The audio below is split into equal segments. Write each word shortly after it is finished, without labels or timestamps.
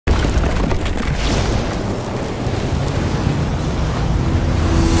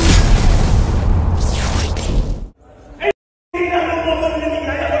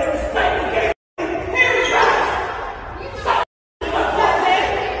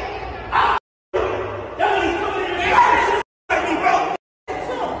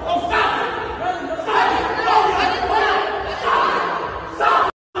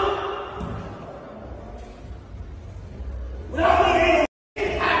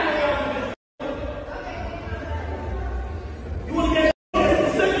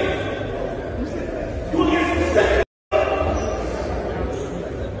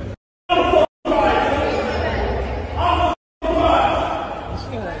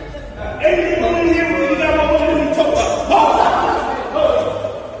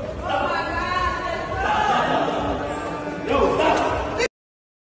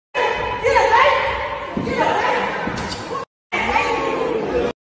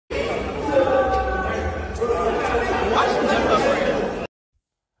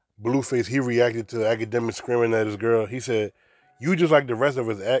BlueFace, he reacted to Akademiks screaming at his girl. He said, "You just like the rest of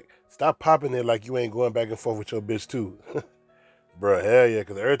us act. Stop popping it like you ain't going back and forth with your bitch too." Bruh, hell yeah,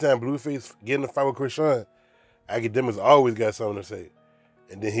 because every time BlueFace get in a fight with Krishan, Akademiks always got something to say.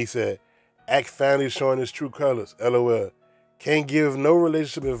 And then he said, "Ak finally showing his true colors. LOL. Can't give no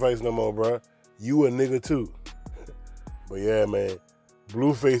relationship advice no more, bruh. You a nigga too." But yeah, man,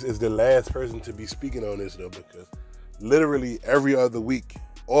 BlueFace is the last person to be speaking on this though, because literally every other week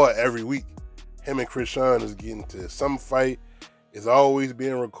or every week, him and Krishan is getting to some fight. It's always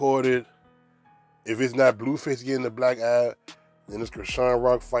being recorded. If it's not BlueFace getting the black eye, then it's Krishan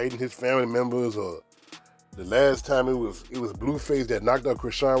Rock fighting his family members, or the last time it was BlueFace that knocked out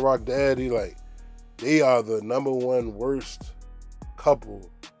Krishan Rock daddy. Like, they are the #1 worst couple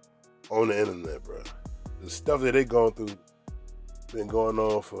on the internet, bro. The stuff that they going through been going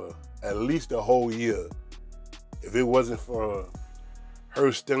on for at least a whole year. If it wasn't for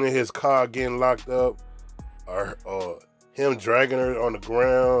her stealing his car, getting locked up, or him dragging her on the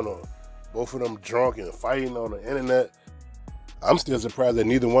ground, or both of them drunk and fighting on the internet, I'm still surprised that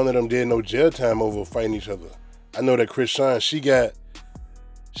neither one of them did no jail time over fighting each other. I know that Krishan, she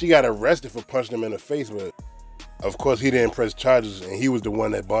got arrested for punching him in the face, but of course he didn't press charges, and he was the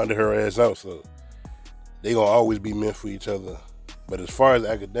one that bonded her ass out, so they gonna always be meant for each other. But as far as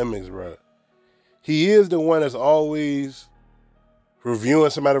Akademiks, bro, he is the one that's always reviewing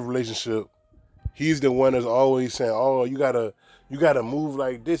somebody's relationship. He's the one that's always saying, "Oh, you gotta move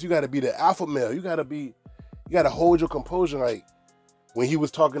like this. You gotta be the alpha male. You gotta hold your composure." Like when he was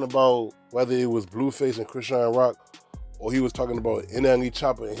talking about whether it was BlueFace and Krishan Rock, or he was talking about NLE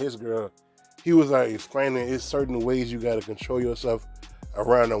Chopper and his girl, he was like explaining it's certain ways you gotta control yourself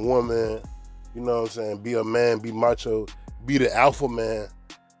around a woman. You know what I'm saying? Be a man, be macho, be the alpha man.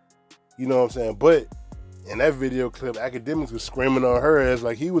 You know what I'm saying? But in that video clip, Akademiks was screaming on her ass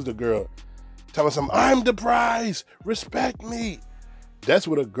like he was the girl, telling some, "I'm the prize, respect me." That's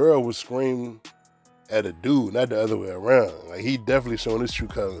what a girl was screaming at a dude, not the other way around. Like, he definitely showing his true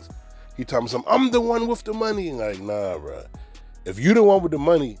colors. He telling some, "I'm the one with the money." Like, nah, bro. If you the one with the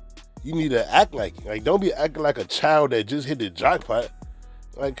money, you need to act like it. Like, don't be acting like a child that just hit the jackpot.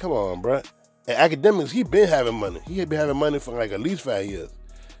 Like, come on, bro. And Akademiks, he been having money. He had been having money for like at least 5 years.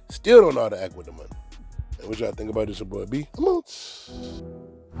 Still don't know how to act with the money. And what y'all think about this, your boy B? I'm out.